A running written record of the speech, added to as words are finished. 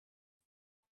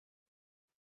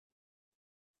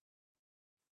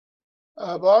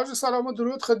با عرض سلام و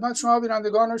درود خدمت شما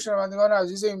بینندگان و شنوندگان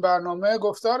عزیز این برنامه.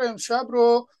 گفتار امشب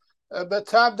رو به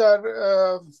تبع در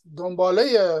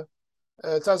دنباله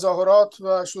تظاهرات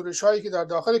و شورش هایی که در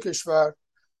داخل کشور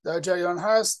در جریان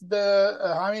هست به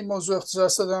همین موضوع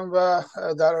اختصاص دادم و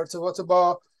در ارتباط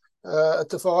با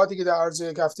اتفاقاتی که در عرض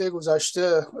یک هفته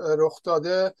گذشته رخ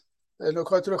داده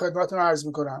نکاتی رو خدمتتون عرض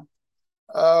میکنم.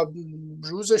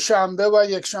 روز شنبه و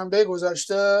یک شنبه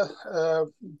گذشته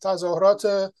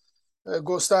تظاهرات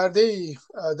گسترده‌ای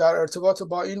در ارتباط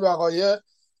با این وقایع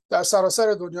در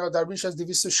سراسر دنیا در بیش از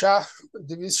 200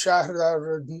 شهر در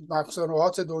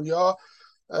مقاطع دنیا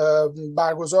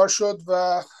برگزار شد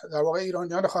و در واقع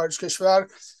ایرانیان خارج کشور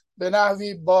به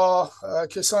نحوی با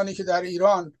کسانی که در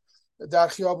ایران در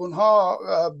خیابونها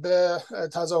به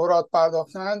تظاهرات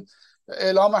پرداختند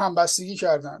اعلام همبستگی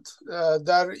کردند.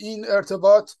 در این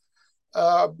ارتباط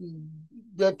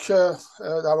یک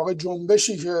در واقع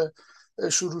جنبشی که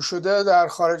شروع شده در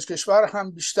خارج کشور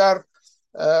هم بیشتر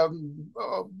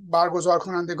برگزار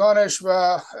کنندگانش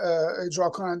و اجرا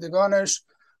کنندگانش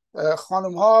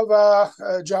خانم ها و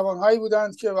جوان هایی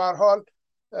بودند که به هر حال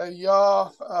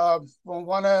یا به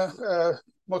عنوان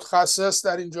متخصص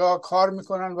در اینجا کار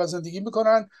میکنن و زندگی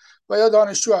میکنن و یا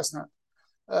دانشجو هستند.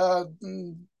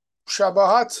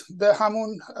 شباهت به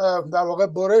همون در واقع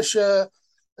برش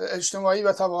اجتماعی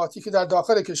و طبقاتی که در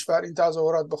داخل کشور این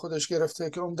تظاهرات به خودش گرفته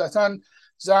که عمدتاً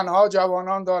زنها،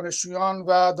 جوانان، دانشجویان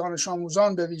و دانش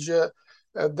آموزان به ویژه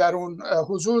در اون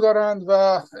حضور دارند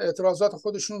و اعتراضات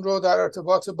خودشون رو در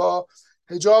ارتباط با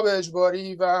حجاب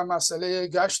اجباری و مسئله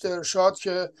گشت ارشاد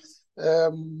که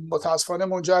متاسفانه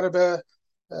منجر به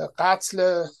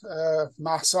قتل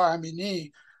مهسا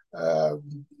امینی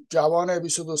جوان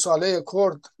 22 ساله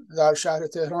کرد در شهر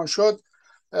تهران شد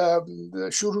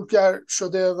شروع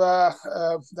شده و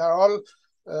در حال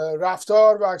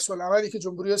رفتار و عکس‌العملی که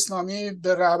جمهوری اسلامی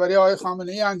به رهبری آقای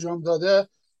خامنه‌ای انجام داده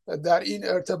در این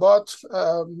ارتباط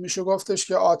میشه گفتش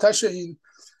که آتش این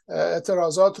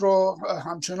اعتراضات رو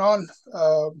همچنان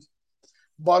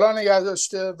بالا نگه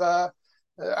داشته و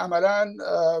عملا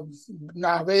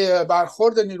نحوه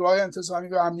برخورد نیروهای انتظامی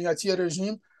و امنیتی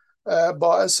رژیم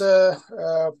باعث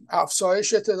افزایش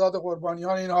تعداد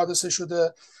قربانیان این حادثه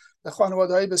شده.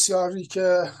 خانواده‌های بسیاری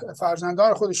که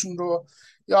فرزندان خودشون رو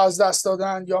یا از دست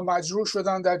دادن یا مجروح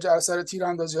شدن در اثر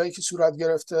تیراندازی‌هایی که صورت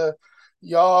گرفته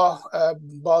یا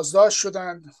بازداشت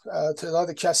شدن.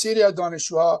 تعداد کثیری از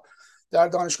دانشجوها در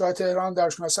دانشگاه تهران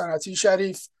دانشگاه صنعتی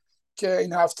شریف که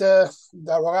این هفته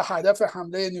در واقع هدف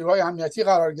حمله نیروهای امنیتی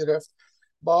قرار گرفت،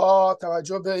 با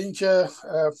توجه به اینکه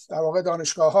در واقع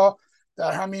دانشگاه‌ها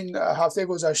در همین هفته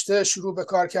گذشته شروع به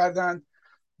کار کردند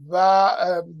و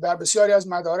در بسیاری از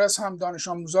مدارس هم دانش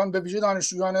آموزان به ویژه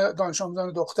دانش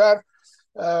آموزان دختر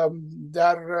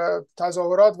در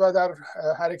تظاهرات و در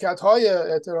حرکت‌های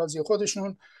اعتراضی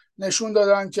خودشون نشون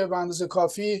دادن که به اندازه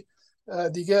کافی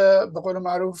دیگه به قول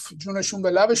معروف جونشون به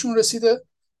لبشون رسیده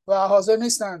و حاضر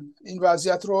نیستن این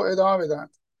وضعیت رو ادامه بدن.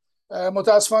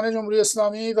 متاسفانه جمهوری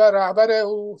اسلامی و رهبر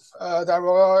او در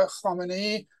واقع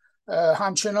خامنه‌ای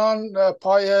همچنان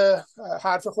پای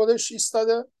حرف خودش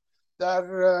ایستاده. در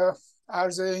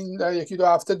عرض این یکی دو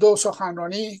هفته 2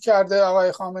 سخنرانی کرده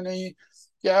آقای خامنه‌ای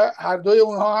که هر دوی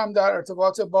اونها هم در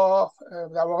ارتباط با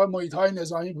در واقع محیط‌های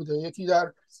نظامی بوده. یکی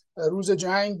در روز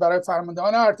جنگ برای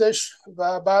فرماندهان ارتش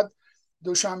و بعد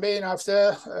دوشنبه این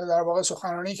هفته در واقع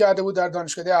سخنرانی کرده بود در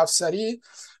دانشکده افسری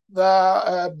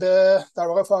و به در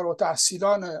واقع فارغ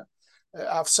التحصیلان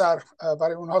افسر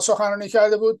برای اونها سخنرانی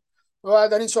کرده بود و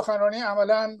در این سخنرانی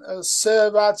عملاً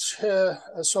 3 وجه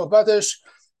صحبتش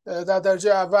در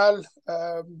درجه اول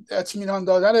اطمینان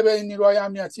دادن به این نیروهای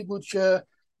امنیتی بود که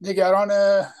نگران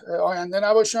آینده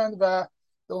نباشند و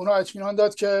به اونها اطمینان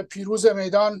داد که پیروز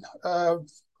میدان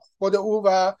خود او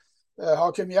و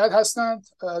حاکمیت هستند.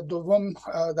 دوم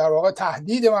در واقع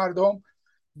تهدید مردم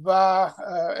و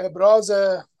ابراز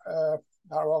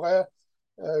در واقع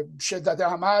شدت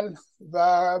عمل و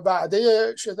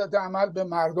وعده شدت عمل به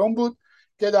مردم بود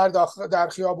که در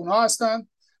خیابون‌ها هستند.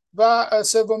 و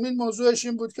سومین موضوعش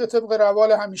این بود که طبق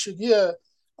روال همیشگی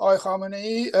آقای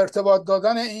خامنه‌ای ارتباط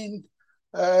دادن این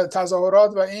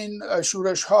تظاهرات و این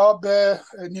شورش ها به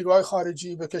نیروهای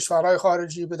خارجی، به کشورهای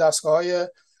خارجی، به دستگاه‌های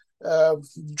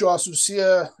جاسوسی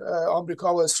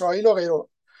آمریکا و اسرائیل و غیره.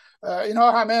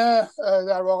 اینها همه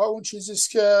در واقع اون چیزی است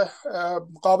که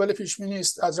قابل پیش بینی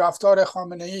است. از رفتار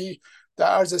خامنه‌ای در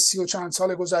عرض 30 و چند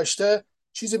سال گذشته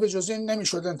چیزی به جز این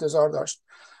نمیشد انتظار داشت.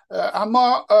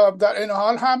 اما در این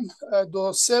حال هم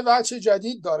 2-3 وجه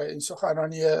جدید داره این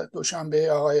سخنرانی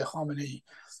دوشنبه آقای خامنه‌ای.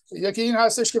 یکی این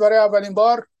هستش که برای اولین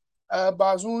بار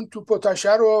باز اون توپ و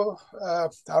تشه رو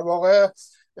در واقع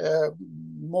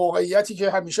موقعیتی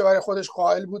که همیشه برای خودش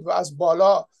قائل بود و از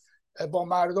بالا با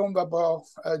مردم و با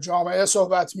جامعه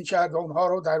صحبت میکرد و اونها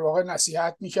رو در واقع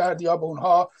نصیحت میکرد یا به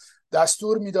اونها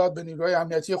دستور میداد، به نیروهای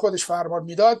امنیتی خودش فرمان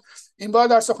میداد. این بار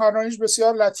در سخنرانیش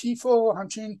بسیار لطیف و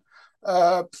همچنین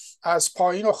از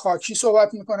پایین و خاکی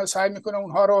صحبت میکنه، سعی میکنه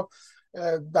اونها رو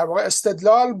در واقع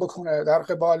استدلال بکنه در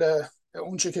قبال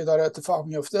اون چه که داره اتفاق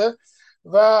میفته.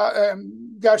 و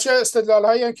گرچه استدلال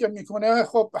هایی که میکنه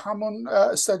خب همون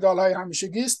استدلال های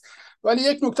همیشگی است، ولی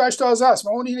یک نکتهش تازه است و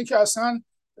اون اینه که اصلا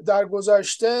در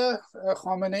گذشته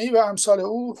خامنه‌ای و امثال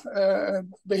او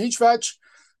به هیچ وجه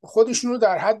خودشون رو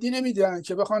در حدی نمیدیدن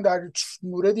که بخوان در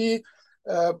موردی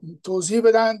توضیح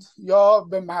بدن یا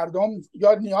به مردم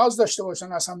یا نیاز داشته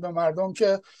باشن اصلا به مردم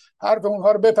که حرف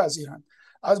اونها رو بپذیرن.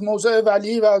 از موضع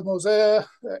ولی و از موضع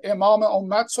امام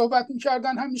امت صحبت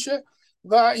میکردن همیشه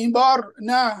و این بار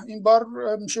نه، این بار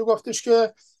میشه گفتش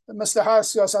که مثل هر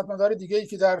سیاستمدار دیگه‌ای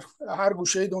که در هر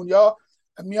گوشه دنیا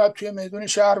میاد توی میدون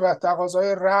شهر و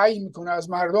تقاضای رأی میکنه از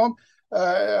مردم،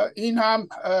 این هم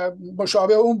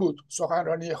مشابه اون بود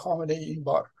سخنرانی خامنه‌ای این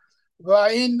بار. و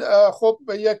این خب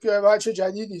یک وجه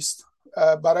جدیدی است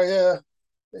برای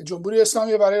جمهوری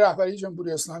اسلامی، برای رهبری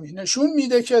جمهوری اسلامی. نشون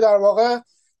میده که در واقع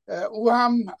او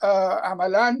هم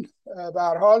عملاً به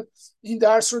هر حال این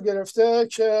درس رو گرفته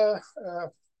که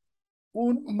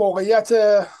اون موقعیت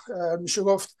میشه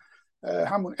گفت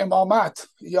همون امامت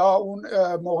یا اون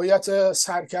موقعیت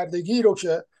سرکردگی رو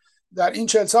که در این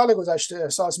 40 سال گذشته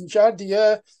احساس میکرد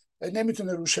دیگه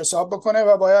نمیتونه روش حساب بکنه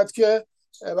و باید که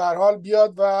به هر حال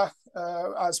بیاد و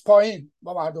از پایین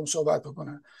با مردم صحبت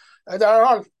بکنه. در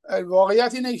حال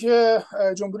واقعیت اینه که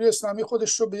جمهوری اسلامی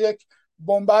خودش رو به یک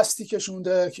بنبستی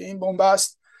کشونده که این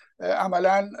بنبست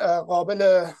عملاً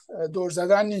قابل دور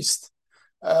زدن نیست.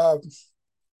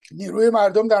 نیروی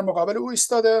مردم در مقابل او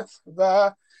ایستاده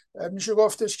و میشه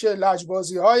گفتش که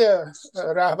لجبازی های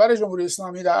رهبر جمهوری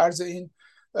اسلامی در عرض این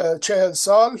 40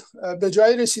 سال به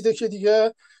جای رسیده که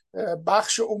دیگه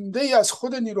بخش عمده‌ای از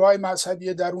خود نیروهای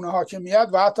مذهبی درون حاکمیت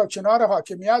و حتی کنار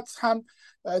حاکمیت هم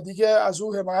دیگه از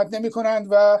او حمایت نمی کنند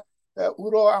و او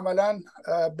رو عملاً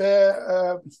به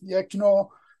یک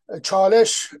نوع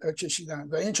چالش کشیدن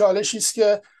و این چالشی است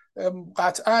که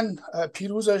قطعاً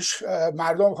پیروزش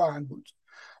مردم خواهند بود.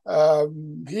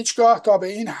 هیچگاه تا به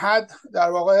این حد در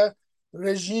واقع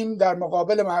رژیم در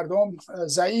مقابل مردم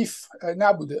ضعیف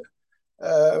نبوده.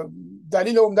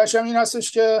 دلیل عمده‌اش هم این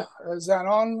هستش که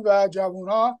زنان و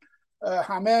جوانان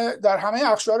همه در همه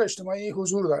اقشار اجتماعی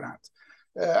حضور دارند.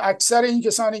 اکثر این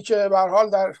کسانی که به هر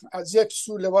حال از یک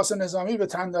سو لباس نظامی به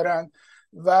تن دارند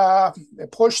و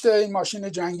پشت این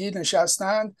ماشین جنگی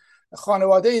نشستند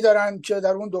خانواده‌ای دارند که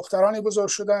در اون دخترانی بزرگ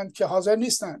شدند که حاضر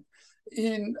نیستند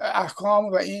این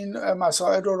احکام و این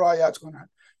مسائل رو رعایت کنند.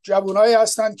 جوانایی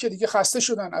هستند که دیگه خسته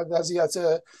شدن از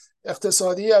وضعیت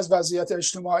اقتصادی، از وضعیت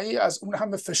اجتماعی، از اون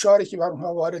همه فشاری که بر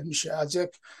اونها وارد میشه. از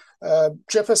یک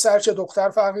چه پسر چه دختر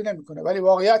فرقی نمیکنه، ولی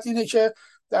واقعیت اینه که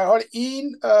در حال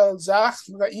این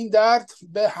زخم و این درد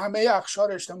به همه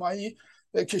اقشار اجتماعی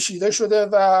کشیده شده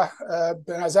و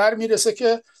به نظر میرسه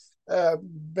که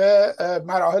به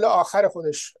مراحل آخر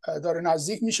خودش داره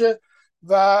نزدیک میشه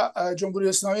و جمهوری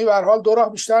اسلامی به هر حال دو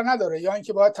راه بیشتر نداره، یا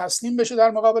اینکه باید تسلیم بشه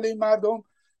در مقابل این مردم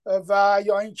و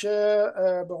یا اینکه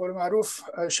به قول معروف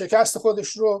شکست خودش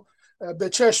رو به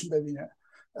چشم ببینه.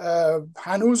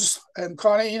 هنوز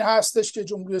امکان این هستش که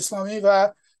جمهوری اسلامی و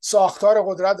ساختار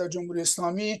قدرت در جمهوری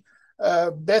اسلامی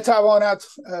بتواند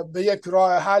به یک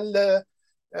راه حل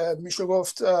میشه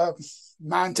گفت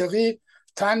منطقی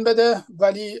تن بده،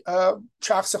 ولی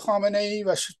شخص خامنه‌ای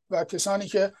و کسانی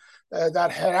که در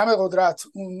حرم قدرت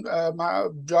اون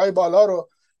جای بالا رو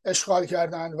اشغال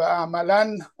کردن و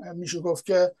عملاً میشه گفت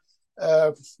که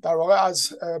در واقع از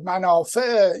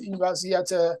منافع این وضعیت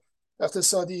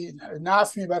اقتصادی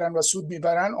نفع میبرن و سود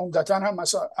میبرن، عمدتاً هم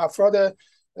مثلا افراد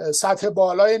سطح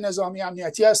بالای نظامی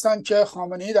امنیتی هستند که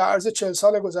خامنه‌ای در عرض 40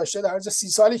 سال گذشته، در عرض 30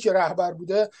 سالی که رهبر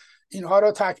بوده، اینها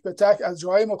رو تک به تک از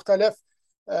جاهای مختلف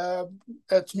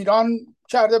اطمینان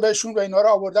کرده بهشون و اینها رو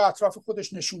آورده اطراف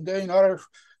خودش نشونده، اینها رو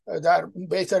در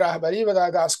بیت رهبری و در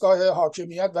دستگاه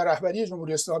حاکمیت و رهبری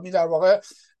جمهوری اسلامی در واقع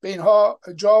به اینها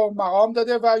جا و مقام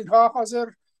داده و اینها حاضر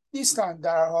نیستند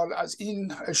در حال از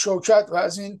این شوکت و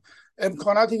از این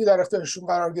امکاناتی که در اختیارشون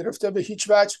قرار گرفته به هیچ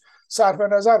وجه صرف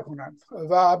نظر کنند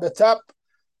و به طبع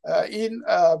این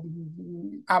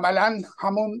عملاً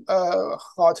همون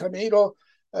خاتمه ای رو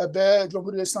به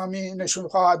جمهوری اسلامی نشون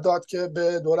خواهد داد که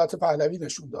به دولت پهلوی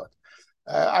نشون داد.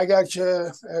 اگر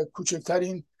که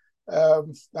کوچکترین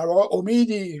در واقع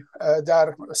امیدی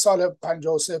در سال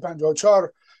 53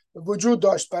 54 وجود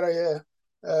داشت برای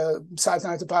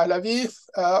سلطنت پهلوی،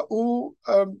 او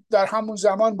در همون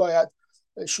زمان باید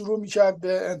شروع میکرد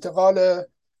به انتقال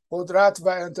قدرت و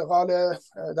انتقال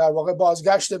در واقع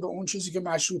بازگشت به اون چیزی که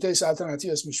مشروطه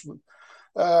سلطنتی اسمش بود.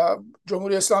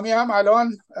 جمهوری اسلامی هم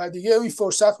الان دیگه این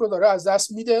فرصت رو داره از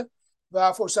دست میده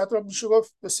و فرصت رو میشه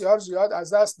گفت بسیار زیاد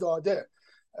از دست داده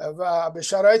و به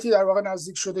شرایطی در واقع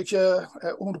نزدیک شده که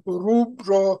اون غروب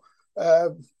رو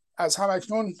از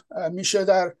همکنون میشه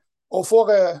در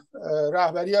افق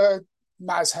رهبری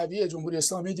مذهبی جمهوری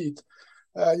اسلامی دید.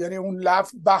 یعنی اون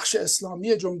بخش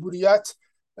اسلامی جمهوریت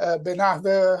به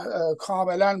نحو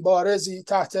کاملا بارزی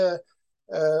تحت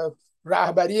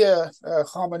رهبری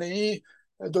خامنه‌ای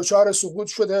دچار سقوط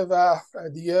شده و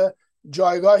دیگه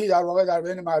جایگاهی در واقع در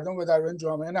بین مردم و در بین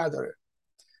جامعه نداره.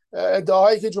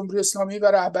 ادعاهایی که جمهوری اسلامی و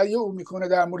رهبری او میکنه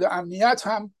در مورد امنیت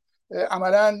هم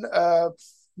عملاً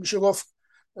میشه گفت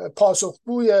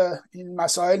پاسخگوی این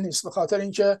مسائل نیست، به خاطر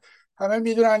اینکه همه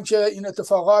میدونن که این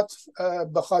اتفاقات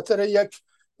به خاطر یک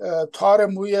تار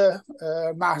موی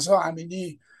مهسا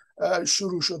امینی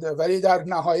شروع شده، ولی در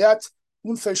نهایت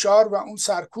اون فشار و اون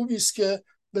سرکوبی است که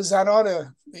به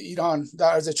زنان ایران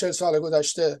در عرض 40 سال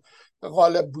گذشته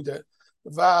غالب بوده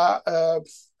و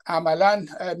عملا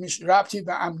ربطی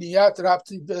به امنیت،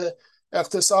 ربطی به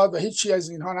اقتصاد و هیچی از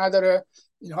اینها نداره.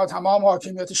 اینها تمام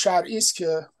حاکمیت شرعی است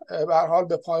که به هر حال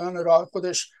به پایان راه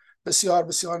خودش بسیار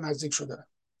بسیار نزدیک شده.